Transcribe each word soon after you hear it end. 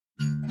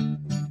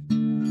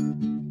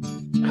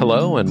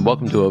Hello, and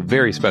welcome to a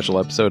very special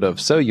episode of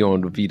So You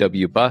Owned a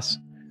VW Bus,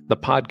 the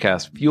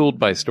podcast fueled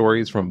by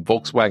stories from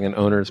Volkswagen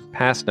owners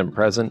past and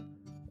present,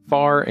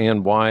 far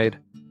and wide.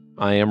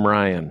 I am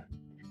Ryan.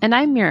 And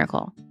I'm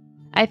Miracle.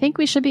 I think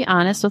we should be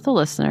honest with the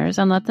listeners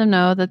and let them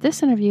know that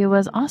this interview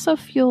was also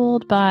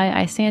fueled by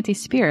Isanti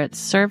spirits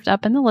served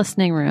up in the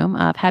listening room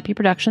of Happy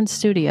Productions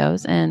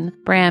Studios in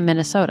Braham,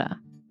 Minnesota.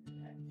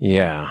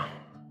 Yeah.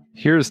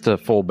 Here's the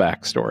full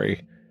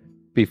backstory.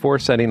 Before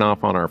setting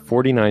off on our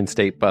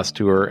 49-state bus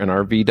tour in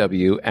our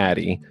VW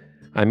Addy,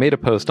 I made a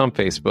post on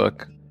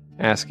Facebook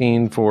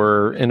asking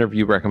for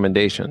interview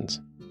recommendations.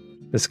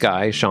 This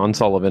guy, Sean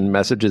Sullivan,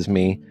 messages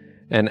me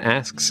and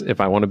asks if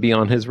I want to be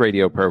on his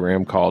radio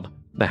program called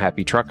The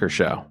Happy Trucker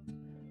Show.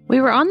 We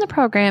were on the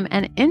program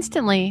and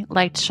instantly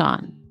liked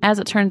Sean. As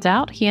it turns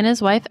out, he and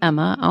his wife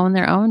Emma own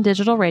their own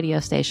digital radio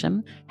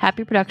station,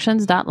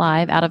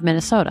 happyproductions.live, out of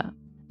Minnesota.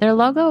 Their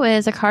logo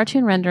is a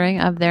cartoon rendering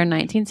of their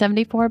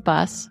 1974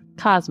 bus,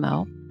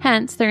 Cosmo,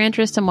 hence their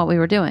interest in what we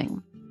were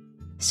doing.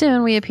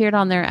 Soon, we appeared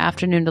on their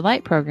Afternoon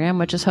Delight program,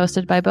 which is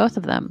hosted by both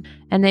of them,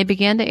 and they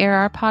began to air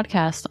our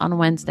podcast on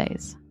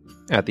Wednesdays.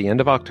 At the end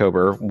of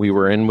October, we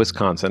were in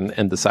Wisconsin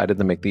and decided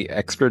to make the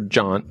extra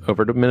jaunt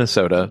over to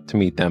Minnesota to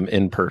meet them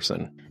in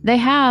person. They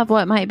have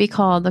what might be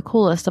called the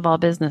coolest of all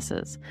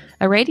businesses,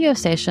 a radio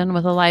station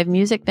with a live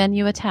music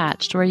venue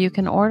attached where you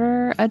can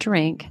order a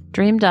drink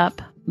dreamed up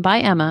by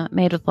Emma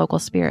made with local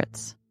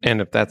spirits.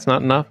 And if that's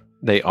not enough,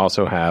 they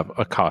also have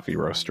a coffee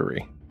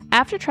roastery.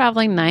 After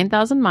traveling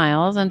 9,000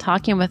 miles and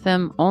talking with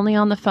them only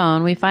on the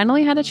phone, we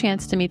finally had a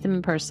chance to meet them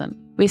in person.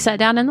 We sat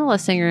down in the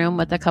listening room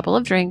with a couple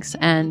of drinks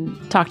and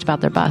talked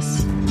about their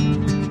bus.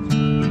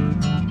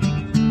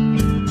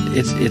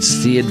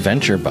 It's the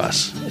adventure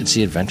bus. It's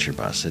the adventure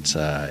bus.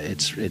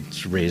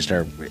 It's raised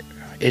our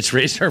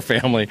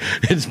family.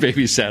 It's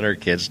babysat our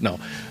kids. No.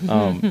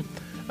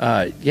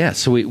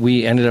 So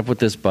we ended up with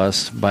this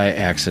bus by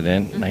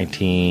accident.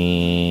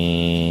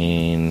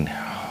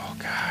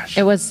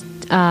 It was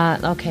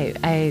okay.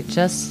 I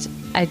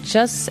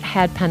just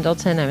had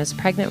Pendleton. I was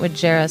pregnant with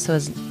Jera, so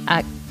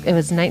it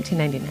was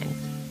 1999.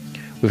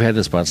 We've had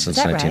this bus since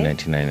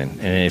 1999,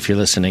 right? And if you're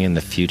listening in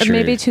the future, or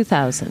maybe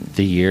 2000.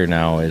 The year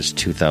now is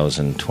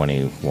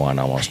 2021,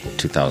 almost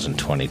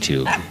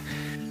 2022.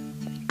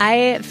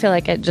 I feel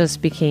like it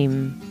just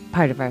became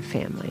part of our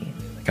family.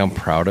 Like, I'm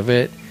proud of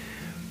it.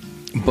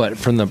 But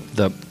from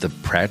the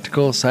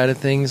practical side of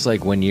things,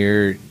 like when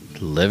you're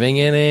living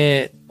in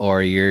it,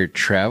 or you're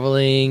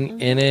traveling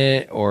in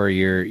it, or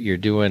you're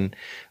doing,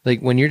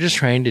 like when you're just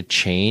trying to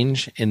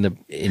change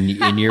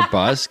in your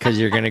bus because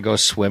you're gonna go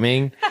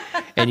swimming,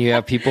 and you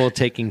have people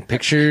taking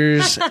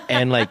pictures,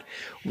 and like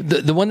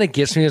the one that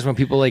gets me is when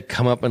people like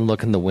come up and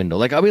look in the window.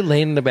 Like I'll be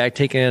laying in the back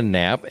taking a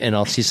nap, and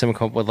I'll see someone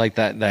come up with like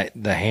that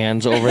the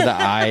hands over the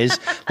eyes,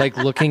 like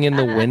looking in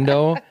the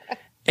window.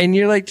 And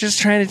you're like just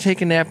trying to take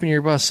a nap in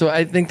your bus. So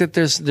I think that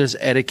there's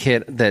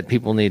etiquette that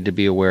people need to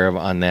be aware of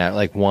on that.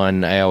 Like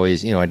one, I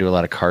always, I do a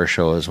lot of car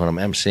shows when I'm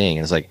emceeing. And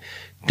it's like,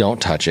 don't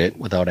touch it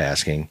without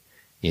asking.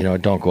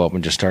 Don't go up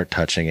and just start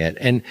touching it.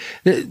 And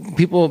a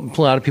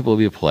lot of people will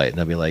be polite and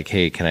they'll be like,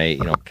 hey, can I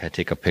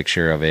take a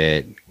picture of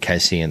it? Can I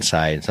see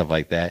inside and stuff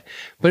like that?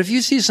 But if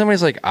you see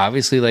somebody's like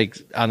obviously like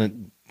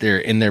they're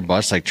in their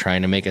bus, like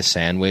trying to make a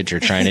sandwich or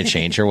trying to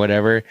change or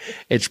whatever,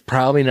 it's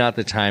probably not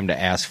the time to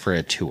ask for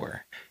a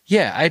tour.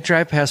 Yeah, I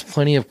drive past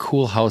plenty of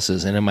cool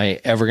houses, and am I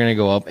ever going to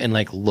go up and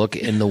like look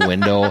in the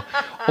window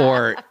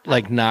or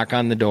like knock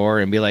on the door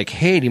and be like,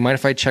 hey, do you mind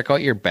if I check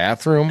out your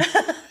bathroom?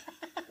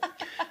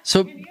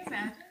 So,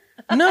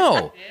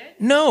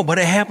 no, but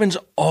it happens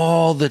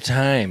all the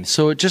time.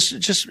 So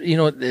just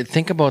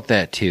think about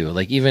that too.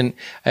 Like even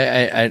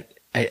I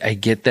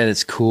get that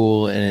it's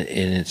cool and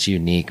it's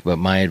unique, but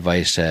my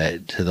advice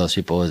to those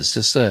people is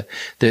just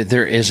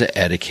there is an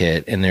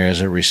etiquette and there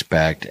is a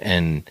respect,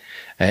 and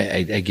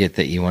I get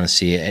that you want to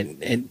see it,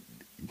 and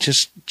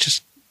just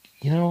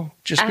be a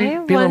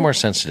little more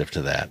sensitive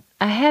to that.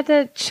 I had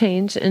to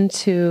change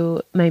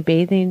into my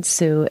bathing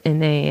suit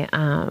in a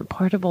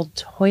portable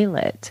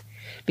toilet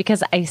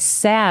because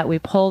we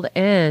pulled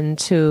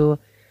into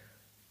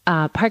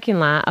a parking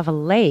lot of a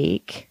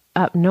lake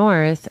up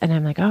north, and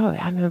I'm like, oh,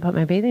 I'm going to put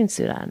my bathing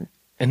suit on.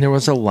 And there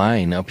was a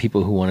line of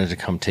people who wanted to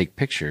come take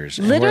pictures.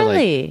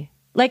 Literally.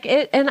 Like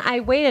it, and I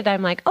waited.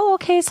 I'm like, oh,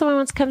 okay, someone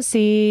wants to come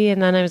see. And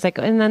then I was like,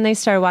 and then they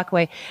started walk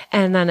away.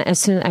 And then as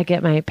soon as I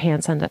get my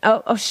pants undone,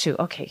 oh shoot,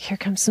 okay, here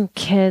comes some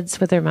kids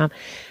with their mom.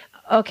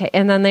 Okay,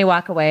 and then they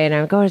walk away, and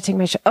I go to take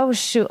my shirt. Oh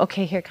shoot,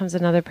 okay, here comes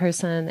another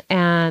person,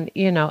 and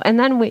and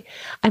then I'm like,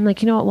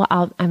 well,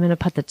 I'm going to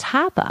put the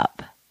top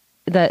up,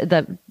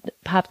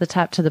 pop the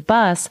top to the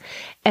bus,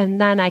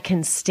 and then I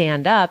can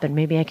stand up, and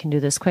maybe I can do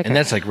this quicker. And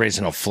that's like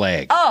raising a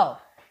flag. Oh.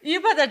 You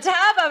put the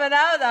top of it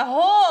out of the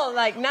hole,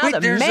 like now. Wait,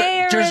 the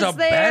mayor there's is a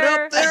bed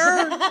up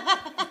there?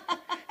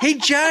 Hey,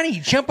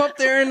 Johnny, jump up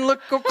there and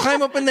go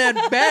climb up in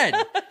that bed.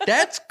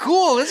 That's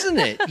cool, isn't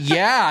it?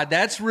 Yeah,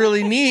 that's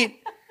really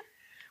neat.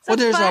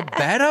 Well, there's a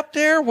bed up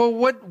there. Well,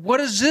 what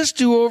does this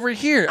do over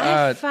here?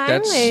 I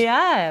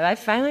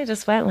finally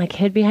just went like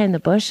hid behind the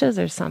bushes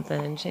or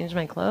something and changed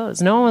my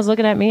clothes. No one was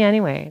looking at me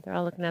anyway. They're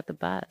all looking at the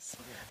bus.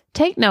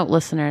 Take note,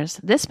 listeners.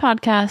 This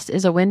podcast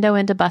is a window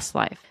into bus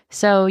life,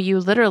 so you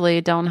literally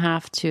don't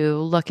have to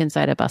look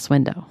inside a bus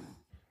window.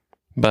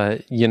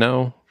 But,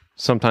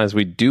 sometimes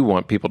we do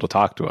want people to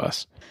talk to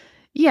us.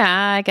 Yeah,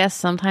 I guess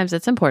sometimes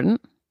it's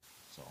important.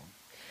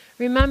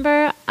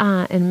 Remember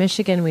in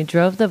Michigan, we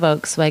drove the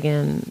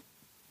Volkswagen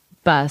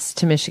bus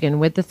to Michigan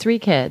with the 3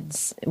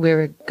 kids. We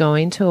were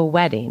going to a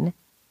wedding.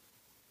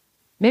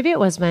 Maybe it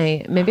was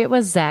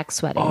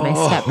Zach's wedding, my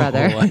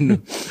stepbrother. I know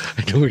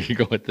where you're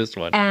going with this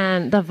one.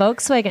 And the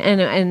Volkswagen,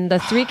 and the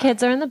 3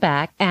 kids are in the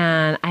back,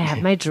 and I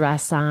have my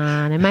dress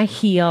on and my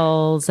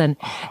heels, and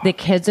the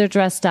kids are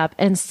dressed up,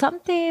 and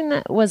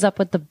something was up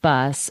with the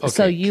bus. Okay,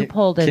 so you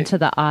pulled into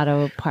the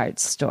auto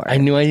parts store. I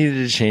knew I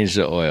needed to change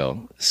the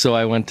oil. So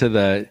I went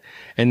to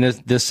and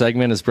this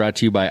segment is brought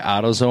to you by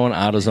AutoZone.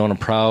 AutoZone, a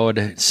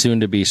proud,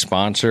 soon-to-be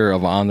sponsor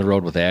of On the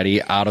Road with Addie.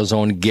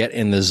 AutoZone, get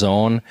in the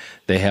zone.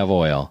 They have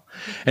oil.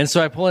 And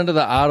so I pull into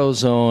the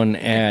AutoZone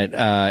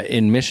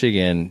in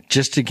Michigan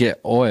just to get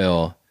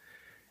oil.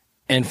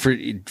 And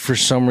for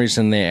some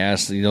reason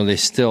they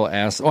still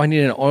ask, I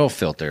need an oil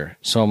filter.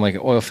 So I'm like,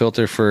 oil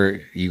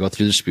filter you go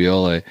through the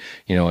spiel, it's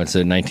a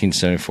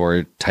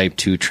 1974 Type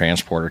 2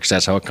 transporter, because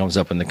that's how it comes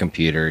up in the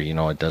computer.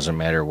 It doesn't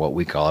matter what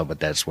we call it, but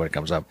that's what it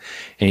comes up.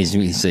 And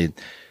he said,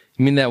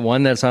 you mean that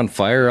one that's on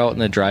fire out in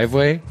the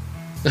driveway?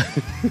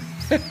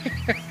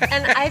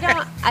 And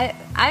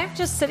I'm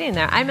just sitting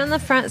there. I'm in the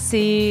front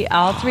seat.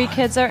 All 3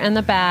 kids are in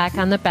the back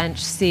on the bench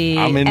seat.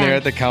 I'm in there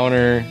at the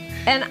counter.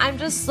 And I'm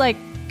just like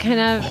kind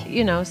of,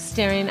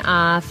 staring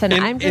off. And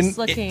I'm just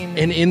looking.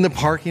 And in the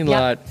parking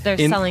lot. They're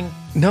selling.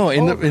 No,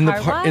 in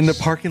car the wash?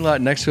 parking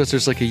lot next to us,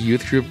 there's like a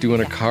youth group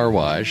doing a car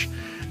wash.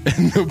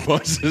 And the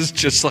bus is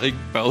just like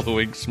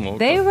bellowing smoke.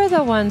 They were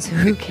the ones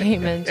who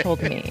came and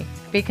told me,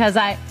 because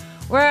I'm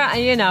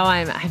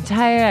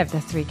tired. I have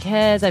the 3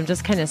 kids. I'm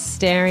just kind of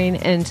staring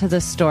into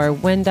the store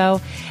window.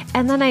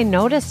 And then I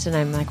noticed, and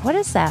I'm like, what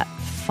is that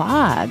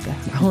fog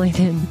rolling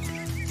in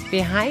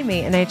behind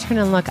me? And I turn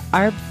and look.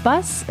 Our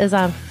bus is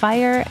on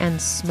fire and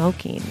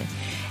smoking.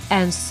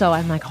 And so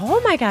I'm like,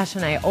 oh my gosh.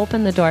 And I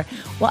open the door.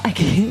 Well, I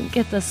can't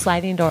get the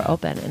sliding door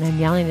open. And I'm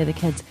yelling to the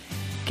kids,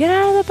 get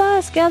out of the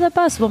bus, get out of the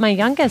bus. Well, my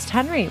youngest,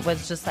 Henry,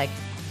 was just like,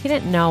 he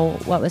didn't know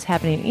what was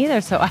happening either.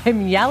 So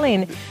I'm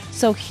yelling.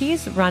 So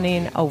he's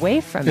running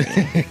away from me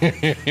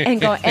and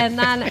then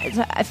I'm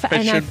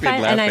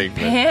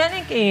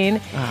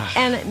panicking,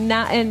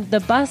 and the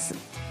bus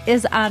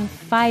is on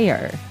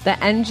fire.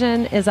 The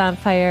engine is on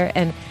fire,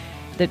 and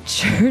the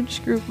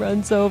church group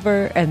runs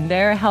over, and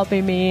they're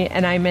helping me,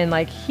 and I'm in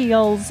like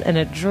heels and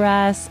a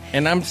dress.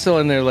 And I'm still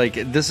in there like,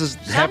 this is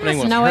happening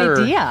with no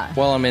her idea.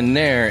 while I'm in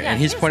there, and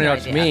he's pointing no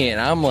out to me,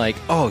 and I'm like,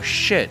 oh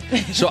shit.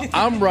 So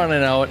I'm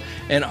running out,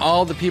 and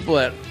all the people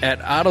at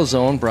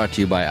AutoZone, brought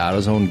to you by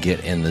AutoZone,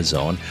 get in the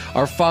zone,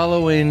 are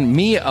following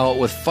me out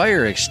with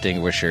fire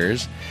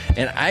extinguishers.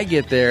 And I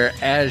get there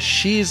as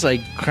she's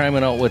like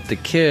climbing out with the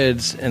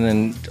kids, and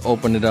then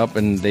open it up,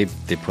 and they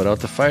put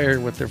out the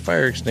fire with their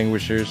fire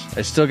extinguishers.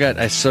 I still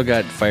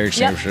got fire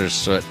extinguishers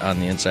soot on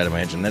the inside of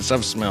my engine. That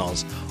stuff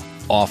smells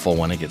awful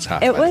when it gets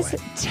hot. It was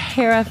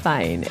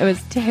terrifying. It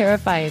was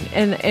terrifying.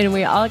 And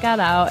we all got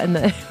out, and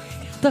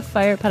the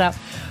fire put out.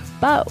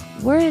 But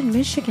we're in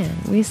Michigan.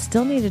 We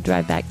still need to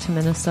drive back to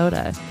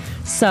Minnesota.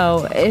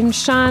 So, and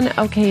Sean,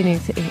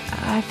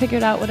 I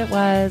figured out what it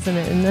was,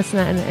 and this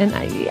and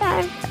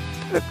that,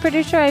 I'm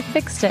pretty sure I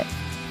fixed it.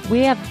 We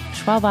have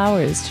 12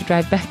 hours to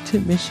drive back to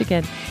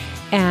Michigan,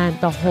 and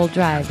the whole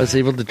drive. I was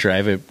able to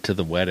drive it to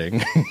the wedding.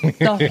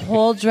 The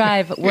whole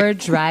drive, we're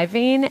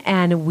driving,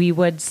 and we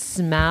would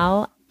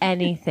smell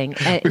anything.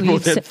 We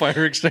both had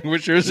fire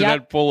extinguishers, and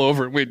I'd pull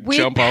over and we'd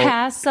jump out. We'd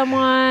pass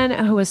someone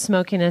who was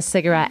smoking a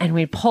cigarette, and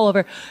we'd pull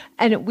over,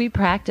 and we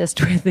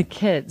practiced with the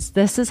kids.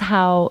 This is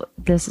how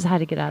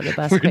to get out of the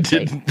bus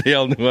quickly. They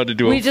all knew how to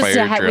do a fire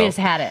drill. We just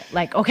had it.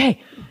 Like,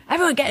 okay,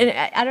 everyone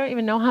get. I don't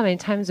even know how many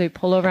times we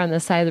pull over on the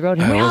side of the road,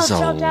 and we all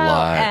jumped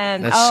out.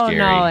 And That's scary.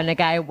 no, and a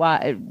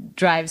guy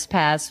drives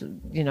past,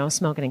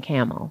 smoking a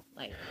Camel.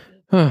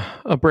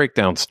 A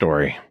breakdown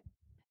story.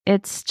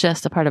 It's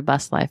just a part of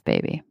bus life,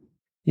 baby.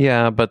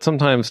 Yeah, but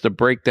sometimes the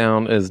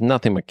breakdown is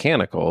nothing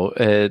mechanical.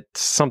 It's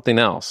something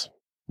else.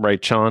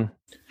 Right, Sean?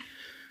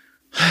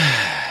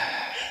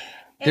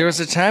 There was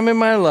a time in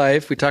my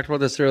life, we talked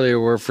about this earlier,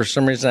 where for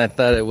some reason I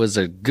thought it was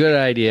a good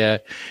idea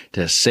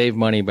to save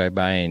money by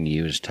buying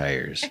used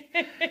tires.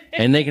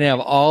 And they can have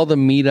all the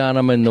meat on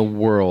them in the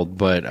world,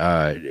 but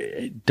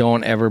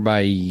don't ever buy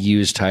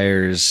used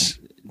tires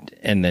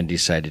and then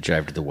decide to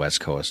drive to the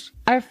West Coast.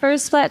 Our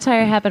first flat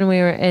tire happened when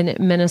we were in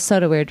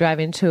Minnesota. We were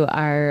driving to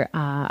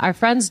our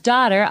friend's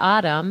daughter,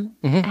 Autumn,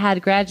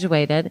 had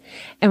graduated,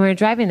 and we were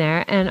driving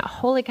there, and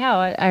holy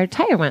cow, our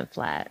tire went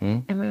flat.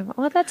 And we were,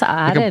 well, that's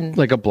odd.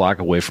 Like a block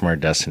away from our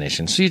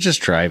destination. So you just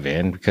drive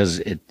in,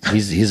 because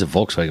he's a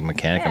Volkswagen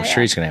mechanic. I'm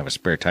sure he's going to have a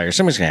spare tire.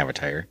 Somebody's going to have a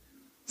tire.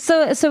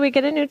 So we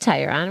get a new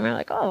tire on and we're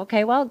like, oh,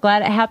 okay, well,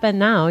 glad it happened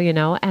now,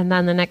 And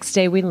then the next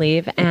day we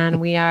leave and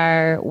we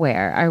are,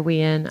 where? Are we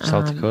in?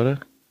 South Dakota?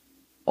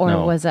 Or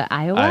No. was it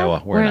Iowa?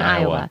 Iowa. We're in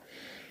Iowa.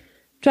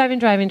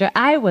 Driving.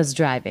 I was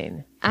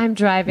driving. I'm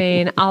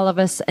driving, all of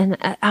us, and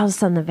all of a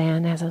sudden the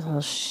van has a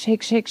little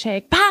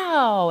shake,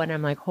 pow! And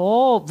I'm like,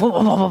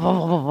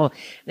 oh, and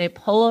they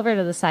pull over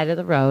to the side of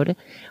the road.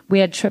 We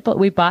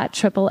bought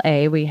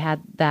AAA. We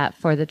had that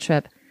for the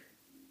trip.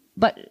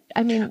 But,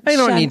 I mean, I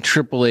don't Sean- need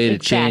AAA to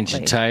change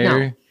a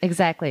tire. No,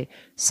 exactly.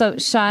 So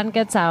Sean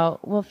gets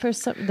out. Well,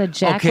 the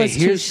jack was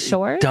too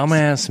short.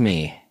 Dumbass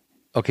me.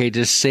 Okay,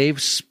 to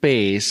save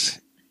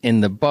space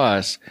in the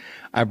bus,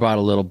 I brought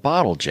a little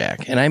bottle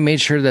jack, and I made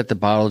sure that the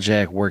bottle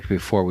jack worked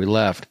before we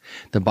left.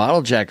 The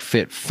bottle jack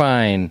fit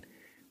fine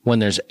when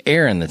there's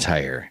air in the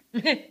tire.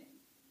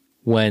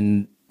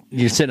 When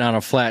you're sitting on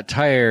a flat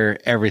tire,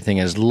 everything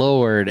is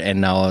lowered,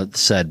 and now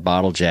said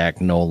bottle jack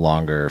no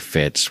longer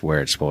fits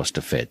where it's supposed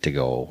to fit to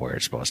go where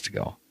it's supposed to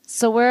go.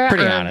 So we're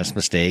Pretty honest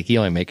mistake. You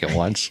only make it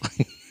once.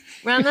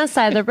 we're on the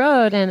side of the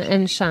road,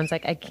 and Sean's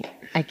like, I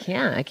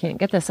can't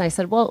get this. And I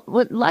said, well,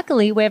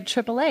 luckily we have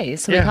AAA.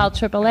 So we Yeah. called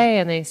AAA,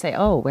 and they say,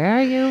 oh, where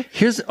are you?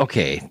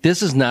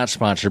 This is not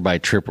sponsored by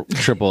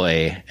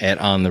AAA at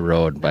On the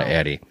Road by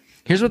Eddie.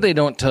 Here's what they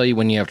don't tell you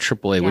when you have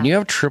AAA. Yeah. When you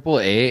have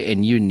AAA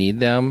and you need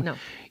them, No.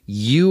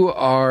 you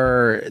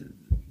are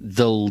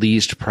the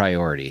least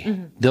priority.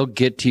 Mm-hmm. They'll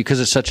get to you because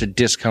it's such a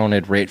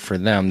discounted rate for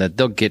them that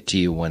they'll get to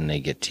you when they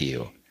get to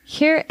you.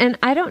 Here, and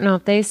I don't know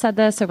if they said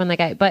this or when they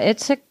got, but it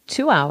took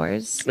 2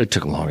 hours. It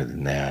took longer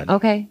than that,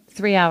 Okay,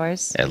 3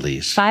 hours. at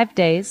least. 5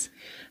 days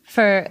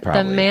for the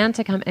Probably. man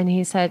to come. And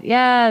he said,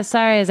 yeah,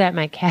 sorry, I was at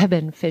my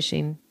cabin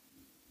fishing.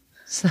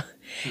 So,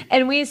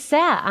 and we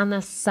sat on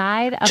the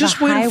side of Just a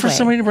highway. waiting for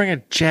somebody to bring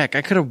a jack.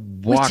 I could have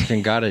walked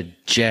and got a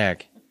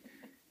jack.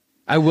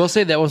 I will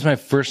say that was my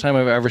first time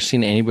I've ever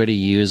seen anybody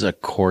use a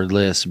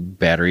cordless,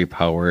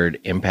 battery-powered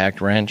impact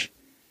wrench.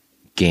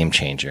 Game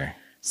changer.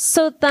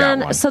 So Got then,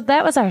 one. so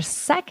that was our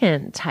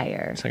second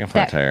tire. Second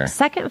flat tire.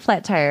 Second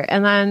flat tire.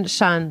 And then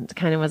Sean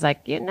kind of was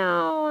like, So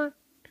now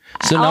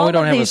all we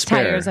don't of have a these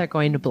spare tires are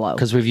going to blow.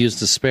 because we've used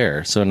the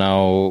spare. So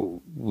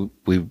now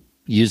we've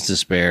used the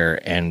spare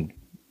and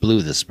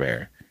blew the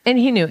spare. And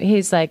he knew.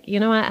 He's like, you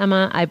know what,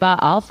 Emma? I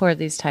bought all 4 of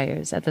these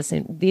tires at the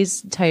same.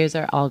 These tires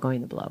are all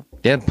going to blow.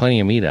 They had plenty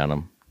of meat on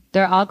them.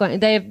 They're all going.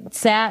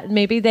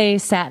 Maybe they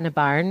sat in a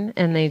barn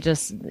and they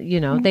just,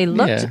 they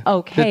looked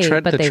okay,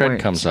 the but they tread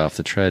weren't. comes off.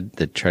 The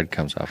tread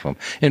comes off them.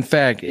 In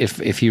fact,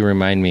 if you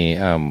remind me,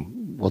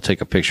 we'll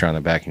take a picture on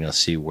the back and you'll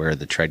see where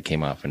the tread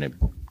came off and it.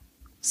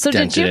 So did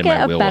dented you in my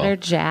get a wheel better well.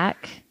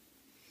 jack?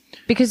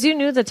 Because you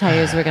knew the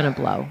tires were going to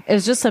blow. It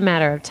was just a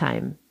matter of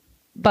time.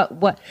 But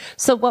what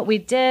we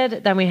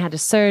did, then we had to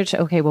search,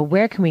 okay, well,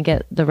 where can we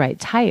get the right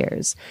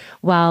tires?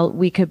 Well,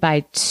 we could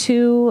buy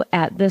 2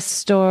 at this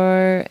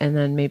store and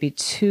then maybe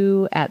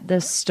 2 at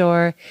this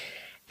store.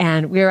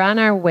 And we were on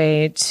our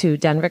way to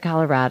Denver,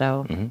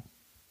 Colorado.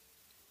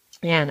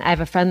 Mm-hmm. And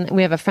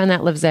we have a friend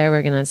that lives there.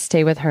 We're going to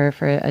stay with her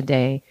for a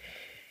day.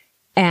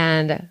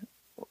 And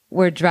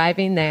we're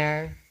driving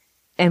there.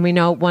 And we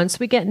know once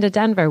we get into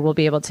Denver, we'll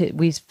be able to,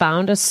 we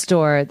found a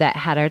store that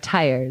had our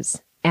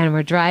tires and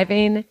we're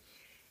driving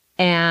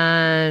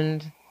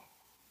and,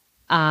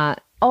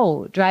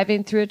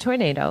 driving through a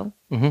tornado.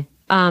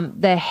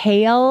 Mm-hmm. The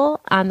hail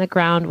on the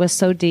ground was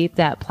so deep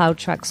that plow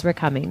trucks were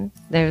coming.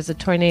 There was a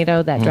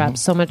tornado that dropped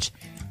so much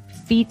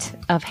feet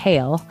of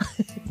hail.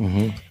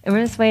 Mm-hmm. And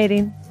we're just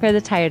waiting for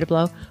the tire to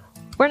blow.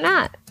 We're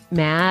not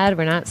mad.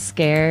 We're not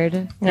scared.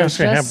 Yeah, it's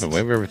going to happen. We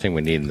have everything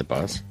we need in the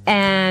bus.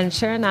 And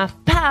sure enough,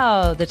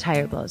 pow, the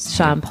tire blows.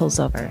 Sean pulls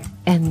over.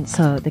 And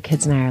so the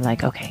kids and I are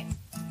like, okay,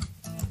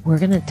 we're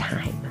going to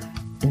time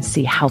and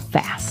see how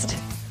fast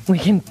we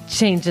can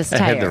change this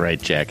tire. I had the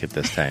right jacket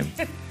this time.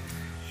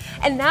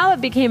 And now it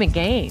became a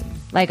game.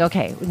 Like,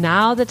 okay,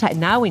 now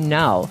now we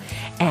know.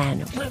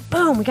 And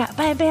boom, we got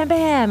bam, bam,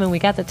 bam. And we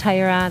got the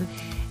tire on.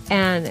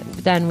 And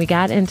then we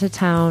got into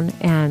town.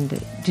 And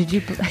did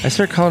you... I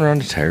started calling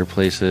around to tire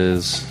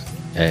places.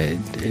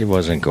 It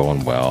wasn't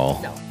going well.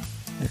 No.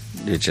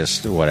 It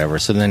just, whatever.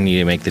 So then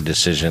you make the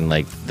decision,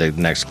 like, the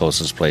next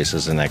closest place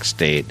is the next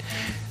state.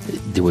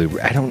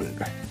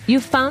 You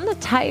found the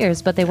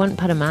tires, but they wouldn't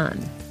put them on.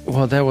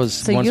 Well, that was...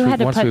 So you had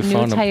to put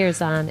new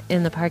tires on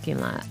in the parking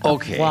lot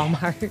of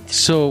Walmart.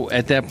 So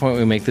at that point,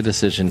 we make the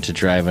decision to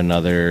drive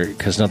another,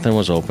 because nothing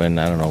was open.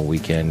 I don't know,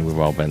 weekend. We've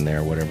all been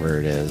there, whatever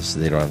it is.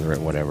 They don't have the right,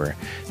 whatever.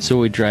 So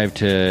we drive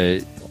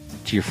to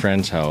your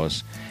friend's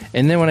house.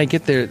 And then when I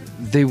get there,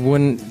 they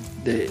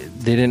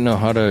didn't know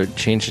how to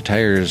change the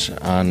tires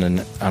on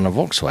a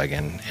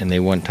Volkswagen, and they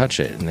wouldn't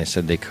touch it, and they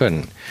said they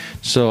couldn't.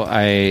 So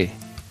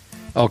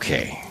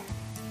okay,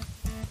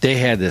 they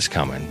had this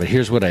coming, but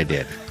here's what I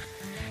did.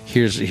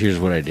 Here's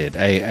what I did.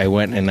 I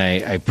went and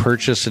I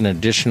purchased an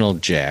additional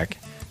jack.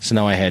 So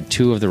now I had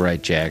 2 of the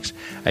right jacks.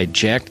 I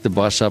jacked the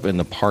bus up in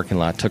the parking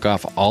lot, took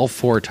off all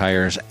 4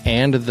 tires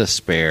and the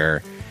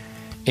spare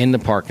in the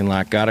parking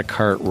lot, got a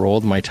cart,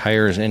 rolled my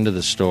tires into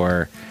the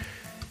store,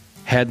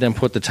 had them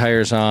put the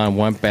tires on,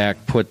 went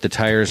back, put the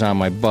tires on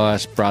my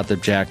bus, brought the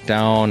jack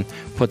down,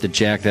 put the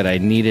jack that I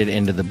needed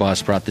into the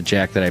bus, brought the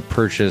jack that I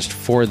purchased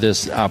for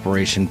this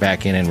operation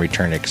back in and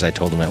returned it because I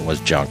told them it was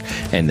junk.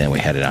 And then we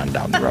headed on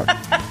down the road.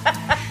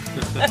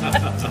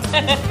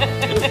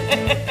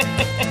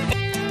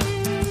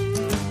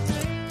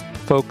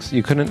 Folks,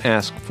 you couldn't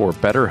ask for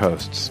better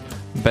hosts,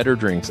 better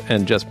drinks,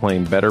 and just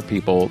plain better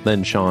people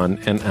than Sean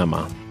and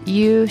Emma.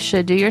 You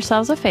should do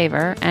yourselves a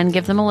favor and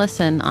give them a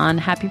listen on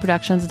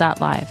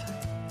happyproductions.live.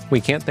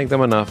 We can't thank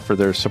them enough for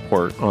their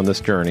support on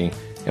this journey,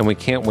 and we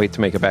can't wait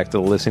to make it back to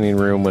the listening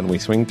room when we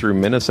swing through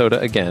Minnesota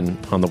again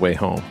on the way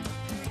home.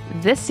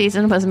 This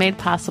season was made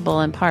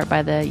possible in part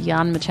by the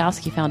Jan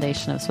Michalski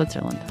Foundation of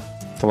Switzerland.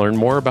 To learn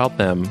more about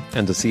them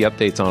and to see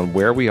updates on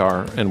where we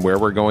are and where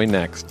we're going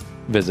next,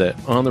 visit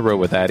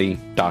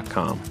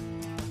ontheroadwithaddy.com.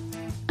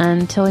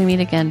 Until we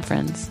meet again,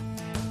 friends.